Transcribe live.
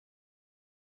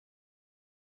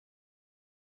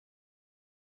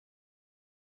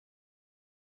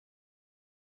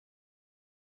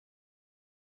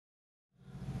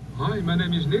Hi, my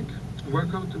name is Nick.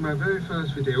 Welcome to my very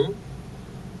first video,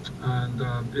 and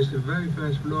it's the very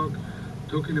first vlog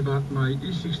talking about my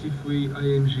E63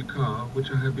 AMG car,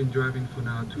 which I have been driving for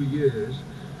now 2 years.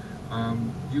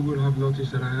 You will have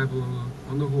noticed that I have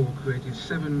on the whole created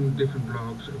 7 different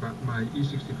vlogs about my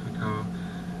E63 car,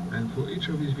 and for each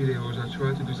of these videos I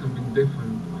try to do something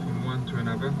different from one to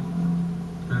another.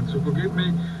 And so forgive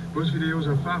me, those videos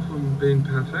are far from being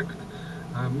perfect.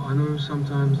 I know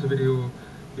sometimes the video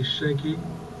is shaky,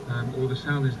 or the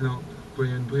sound is not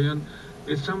brilliant.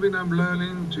 It's something I'm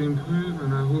learning to improve,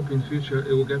 and I hope in future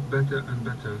it will get better and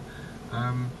better.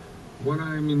 What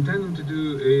I'm intending to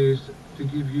do is to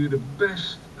give you the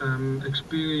best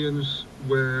experience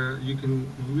where you can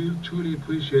really truly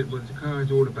appreciate what the car is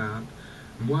all about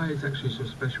and why it's actually so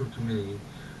special to me.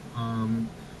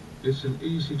 It's an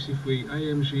E63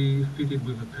 AMG fitted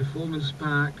with a performance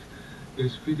pack.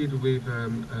 It's fitted with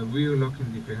a rear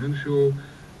locking differential.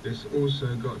 It's also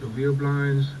got the wheel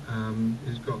blinds.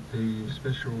 It's got the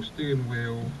special steering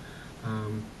wheel,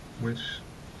 which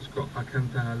has got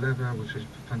Alcantara leather, which is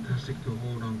fantastic to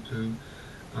hold on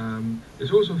to.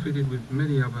 It's also fitted with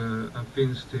many other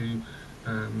things to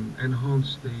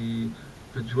enhance the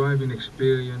driving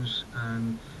experience,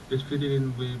 and it's fitted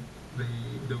in with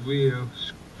the rear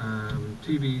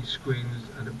TV screens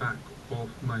at the back of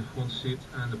my front seat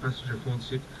and the passenger front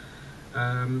seat.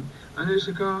 And it's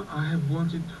a car I have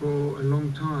wanted for a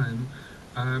long time.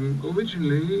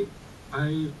 Originally,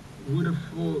 I would have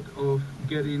thought of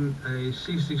getting a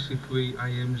C63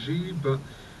 AMG, but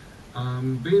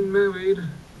being married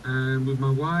and with my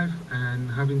wife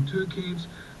and having 2 kids,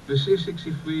 the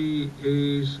C63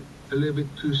 is a little bit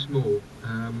too small,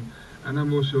 and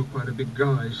I'm also quite a big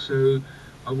guy, so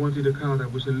I wanted a car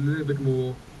that was a little bit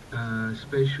more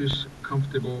spacious,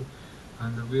 comfortable,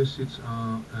 and the rear seats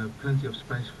are plenty of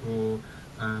space for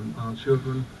our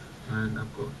children, and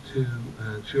I've got 2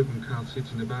 children car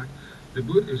seats in the back. The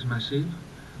boot is massive.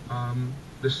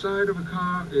 The side of the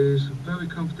car is very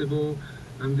comfortable,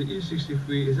 and the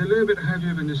E63 is a little bit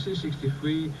heavier than the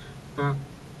C63, but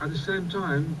at the same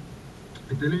time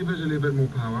it delivers a little bit more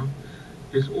power.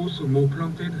 It's also more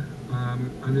planted,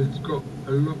 and it's got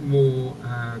a lot more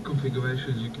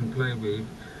configurations you can play with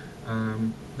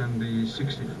than the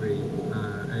 63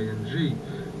 AMG.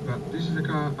 But this is a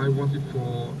car I wanted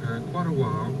for quite a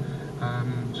while.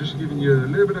 Just giving you a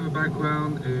little bit of a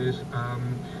background is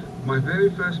my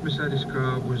very first Mercedes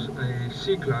car was a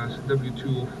C-Class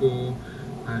W204,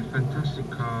 a fantastic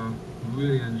car,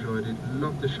 really enjoyed it,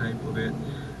 loved the shape of it,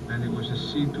 and it was a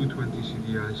C220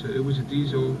 CDI, so it was a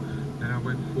diesel. Then I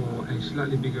went for a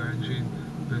slightly bigger engine,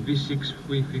 the V6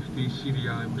 350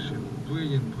 CDI, which is a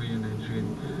brilliant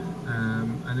engine,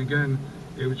 and again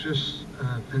it was just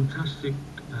a fantastic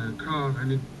car,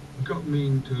 and it got me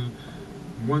into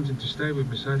wanting to stay with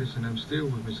Mercedes, and I'm still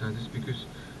with Mercedes because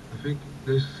I think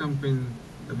there's something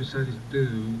that Mercedes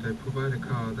do. They provide a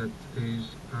car that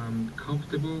is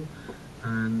comfortable,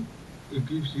 and it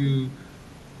gives you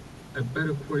a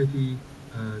better quality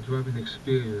driving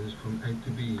experience from A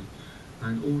to B,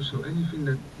 and also anything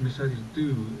that Mercedes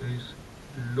do is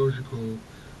logical,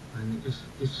 and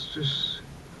it's just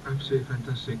absolutely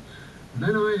fantastic.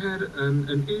 Then I had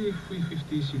an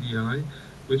E350 CDI,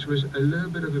 which was a little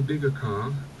bit of a bigger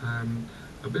car,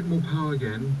 a bit more power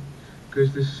again,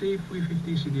 because the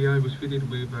C350 CDI was fitted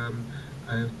with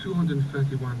a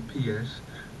 231 PS.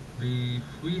 The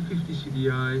 350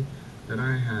 CDI that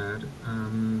I had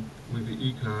with the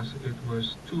E-Class, it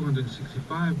was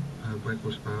 265 brake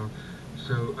horsepower,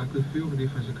 so I could feel the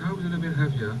difference. The car was a little bit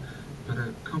heavier, but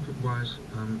comfort-wise,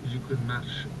 you could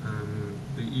match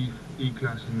the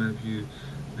E-Class in my view.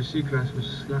 The C-Class was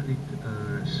slightly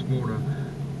smaller,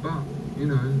 but you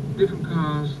know, different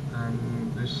cars.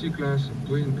 The C-Class, a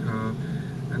brilliant car,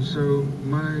 and so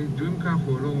my dream car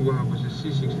for a long while was the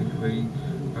C63.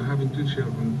 But having 2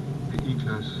 children, the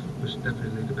E-Class was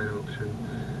definitely the better option.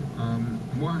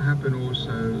 What happened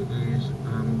also is,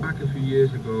 back a few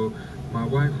years ago, my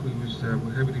wife, who was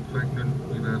heavily pregnant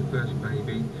with her first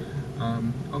baby,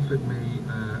 offered me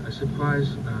a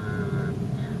surprise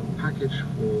package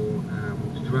for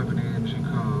to drive an AMG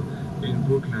car in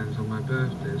Brooklands on my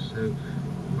birthday. So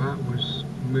that was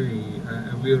me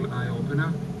a real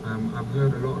eye-opener. I've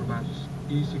heard a lot about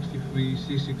E63,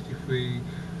 C63,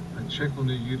 and check on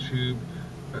the YouTube,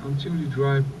 but until you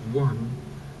drive one,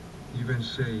 you then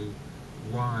see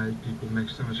why people make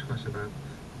so much fuss about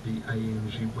the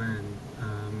AMG brand.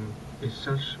 It's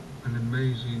such an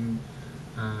amazing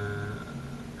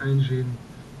engine.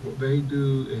 What they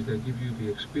do is they give you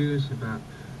the experience about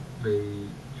the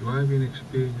driving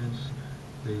experience,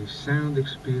 the sound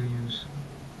experience,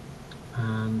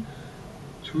 and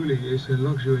truly it's a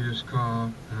luxurious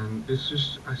car, and it's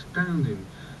just astounding.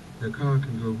 The car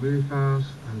can go really fast,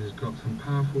 and it's got some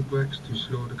powerful brakes to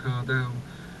slow the car down,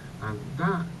 and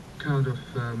that kind of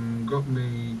got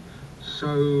me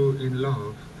so in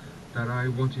love that I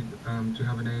wanted to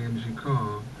have an AMG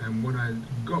car. And when I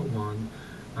got one,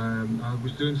 I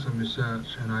was doing some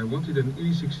research, and I wanted an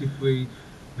E63,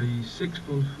 the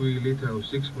 6.3 litre or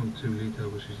 6.2 litre,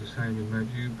 which is the same in my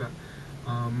view, but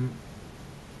um,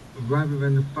 rather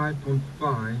than the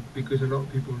 5.5, because a lot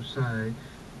of people say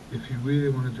if you really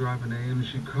want to drive an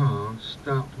AMG car,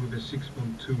 start with a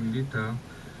 6.2 litre,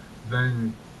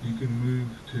 then you can move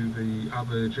to the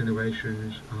other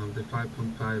generations, the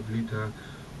 5.5 litre,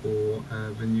 or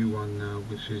the new one now,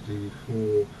 which is the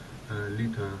 4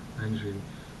 litre engine.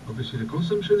 Obviously the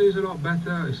consumption is a lot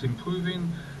better, it's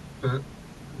improving, but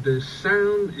the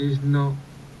sound is not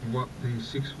what the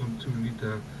 6.2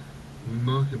 litre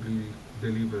remarkably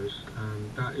delivers,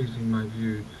 and that is, in my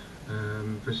view,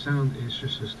 the sound is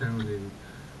just astounding.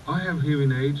 I have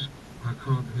hearing aids, I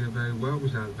can't hear very well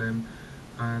without them,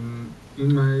 and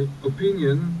in my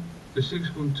opinion the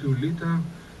 6.2 litre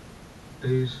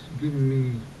is giving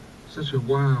me such a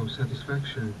wow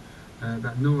satisfaction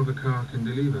that no other car can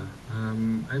deliver.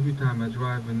 Every time I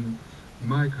drive in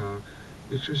my car,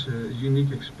 it's just a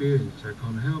unique experience. I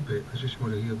can't help it, I just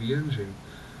want to hear the engine.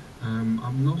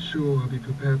 I'm not sure I'll be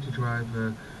prepared to drive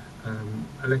a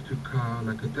electric car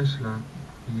like a Tesla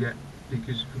yet,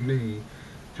 because for me,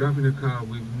 driving a car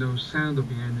with no sound of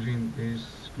the engine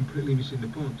is completely missing the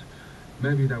point.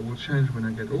 Maybe that will change when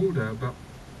I get older, but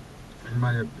in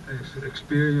my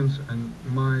experience and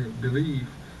my belief,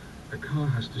 a car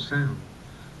has to sound.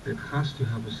 It has to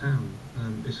have a sound.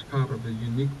 It's part of a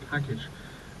unique package,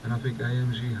 and I think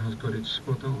AMG has got it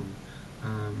spot on.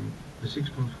 The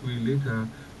 6.3 litre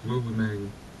will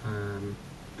remain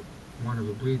one of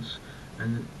the breeds,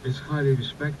 and it's highly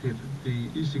respected. The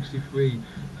E63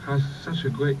 has such a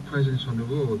great presence on the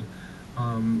road.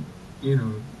 Um, you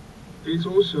know, it's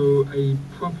also a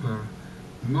proper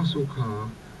muscle car,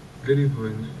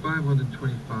 delivering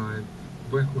 525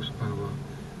 brake horsepower,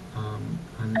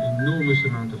 an enormous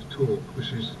amount of torque,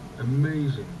 which is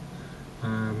amazing.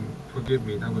 Forgive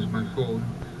me, that was my phone.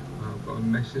 I've got a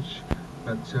message,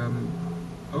 but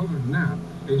other than that,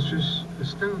 it's just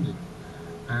astounding.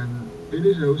 And it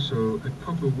is also a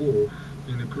proper wolf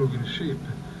in a clothing ship.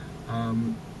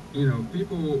 Um,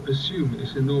 people assume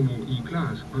it's a normal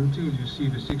E-Class until you see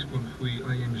the 6.3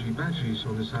 AMG badges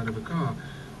on the side of a car.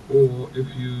 Or if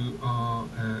you are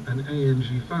an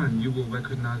AMG fan, you will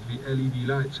recognize the LED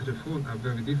lights at the front are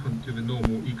very different to the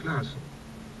normal E-Class.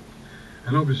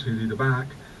 And obviously the back,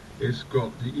 it's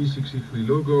got the E63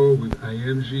 logo with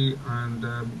AMG and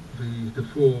the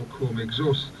 4 chrome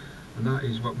exhaust, and that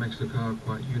is what makes the car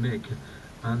quite unique.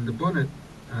 And the bonnet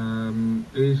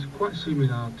is quite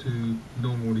similar to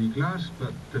normal E-Class,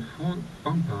 but the front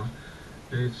bumper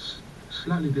is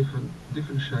slightly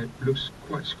different shape, looks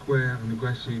quite square and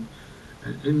aggressive,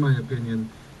 and in my opinion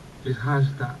it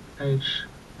has that edge,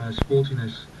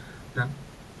 sportiness that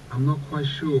I'm not quite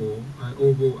sure,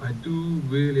 although I do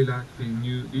really like the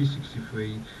new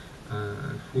E63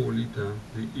 4 litre,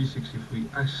 the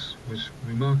E63S, which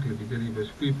remarkably delivers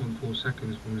 3.4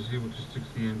 seconds from 0 to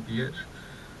 60 mph.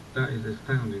 That is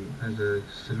astounding as a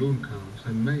saloon car, it's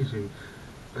amazing,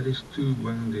 but it's too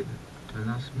rounded, and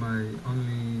that's my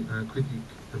only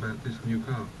critique about this new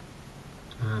car.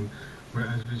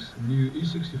 Whereas this new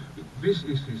E63, this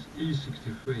is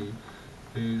E63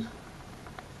 is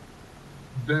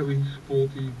very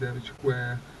sporty, very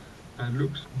square, and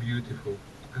looks beautiful,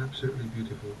 absolutely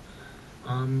beautiful.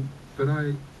 But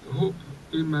I hope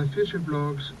in my future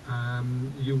vlogs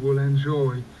you will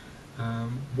enjoy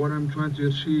what I'm trying to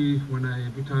achieve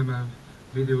every time I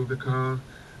video the car,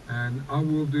 and I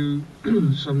will do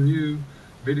some new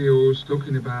videos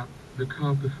talking about the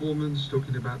car performance,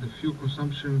 talking about the fuel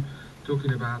consumption,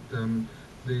 talking about the,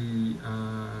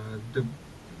 uh, the,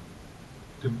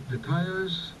 the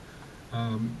tires,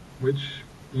 which,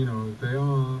 they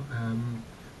are,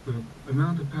 the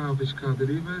amount of power this car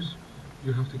delivers,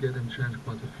 you have to get them changed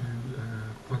quite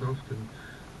often.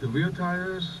 The rear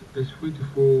tires is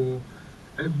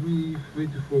every 3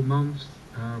 to 4 months,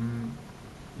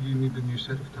 you need a new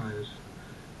set of tires.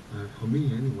 For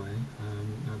me anyway,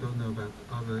 I don't know about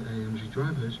other AMG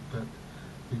drivers, but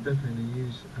it definitely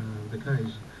is the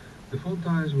case. The front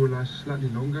tires will last slightly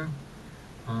longer,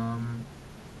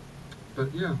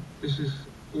 but yeah, this is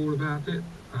all about it,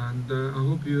 and I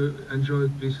hope you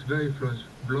enjoyed this very first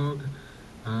vlog.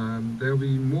 There'll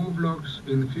be more vlogs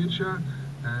in the future,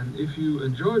 and if you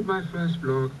enjoyed my first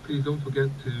vlog, please don't forget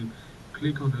to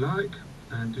click on like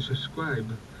and to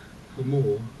subscribe for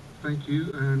more. Thank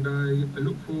you, and I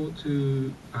look forward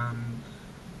to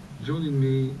joining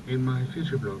me in my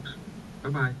future vlogs. Bye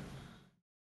bye.